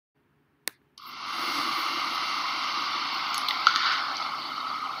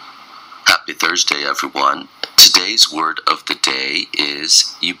Happy Thursday, everyone. Today's word of the day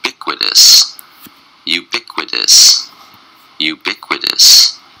is ubiquitous. Ubiquitous.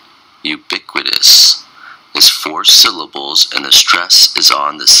 Ubiquitous. Ubiquitous is 4 syllables and the stress is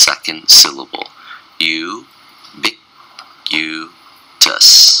on the second syllable.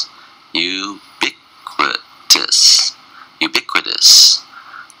 Ubiquitous. Ubiquitous. Ubiquitous.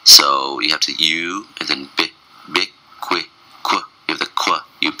 So you have to U and then biq. You have the qu.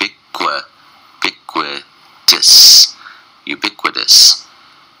 Ubiquitous. Ubiquitous.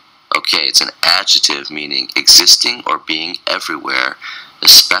 Okay, it's an adjective meaning existing or being everywhere,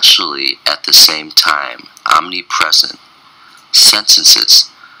 especially at the same time. Omnipresent.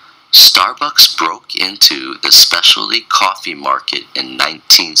 Sentences. Starbucks broke into the specialty coffee market in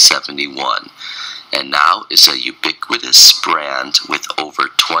 1971 and now is a ubiquitous brand with over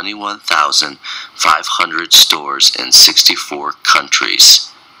 21,500 stores in 64 countries.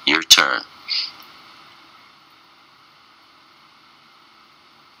 Your turn.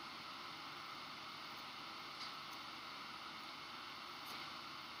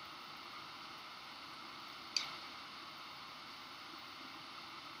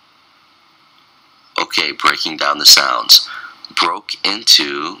 Okay, breaking down the sounds. Broke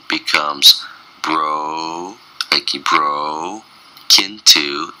into becomes bro, like bro,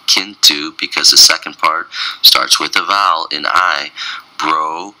 kinto because the second part starts with a vowel in I.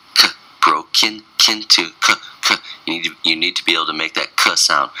 Broken, kinto, k. You need to be able to make that k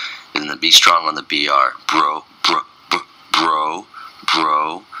sound, and then be strong on the br.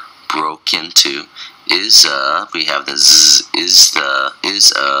 Broken to. We have the z,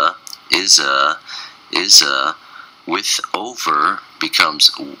 is a. With over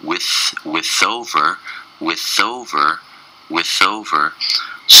becomes with over.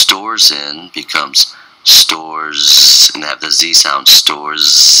 Stores in becomes stores, and have the Z sound.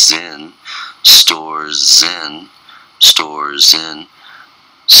 Stores in.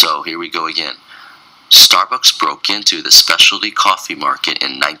 So here we go again. Starbucks broke into the specialty coffee market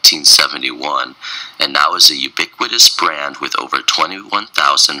in 1971 and now is a ubiquitous brand with over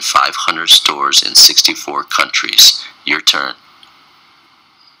 21,500 stores in 64 countries. Your turn.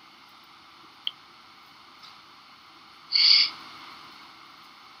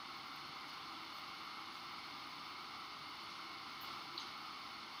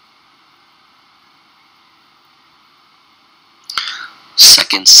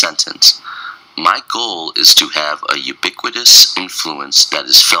 Second sentence. My goal is to have a ubiquitous influence that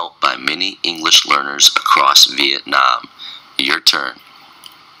is felt by many English learners across Vietnam. Your turn.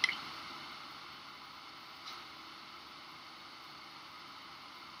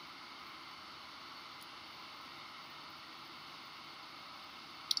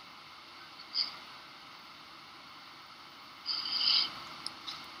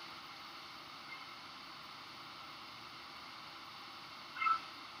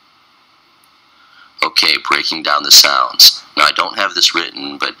 Okay, breaking down the sounds. Now, I don't have this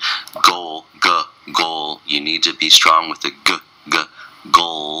written, but goal, goal. You need to be strong with the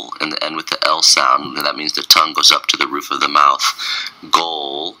goal, and the end with the L sound, and that means the tongue goes up to the roof of the mouth.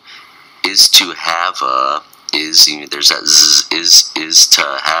 Goal is to have a, there's that z, is to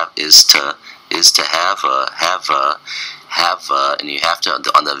have a, and you have to,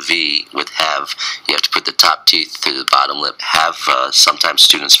 on the V with have, you have to put the top teeth to the bottom lip. Have a, sometimes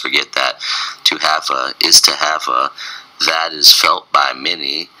students forget that. To have a is to have a, that is felt by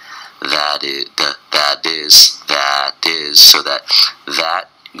many, that is, so that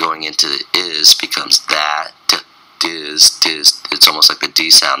going into the is becomes that is, it's almost like the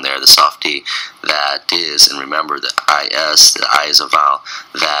D sound there, the soft D, that is, and remember the IS, the I is a vowel,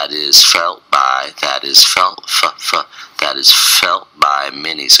 that is felt by, that is felt, that is felt by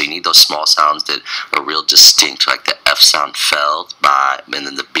many. So you need those small sounds that are real distinct, like the F sound, felt by, and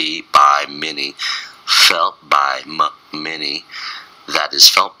then the B, by many, felt by many, that is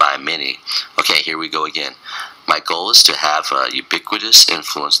felt by many. Okay, here we go again. My goal is to have a ubiquitous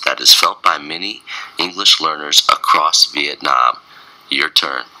influence that is felt by many English learners across Vietnam. Your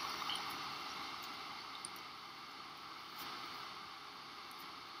turn.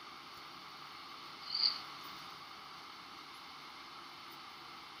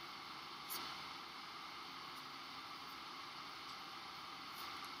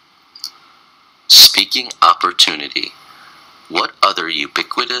 Speaking opportunity. What other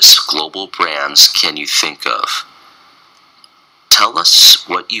ubiquitous global brands can you think of? Tell us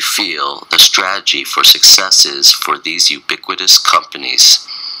what you feel the strategy for success is for these ubiquitous companies.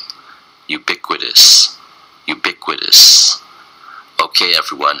 Ubiquitous. Ubiquitous. Okay,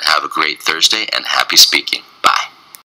 everyone, have a great Thursday and happy speaking. Bye.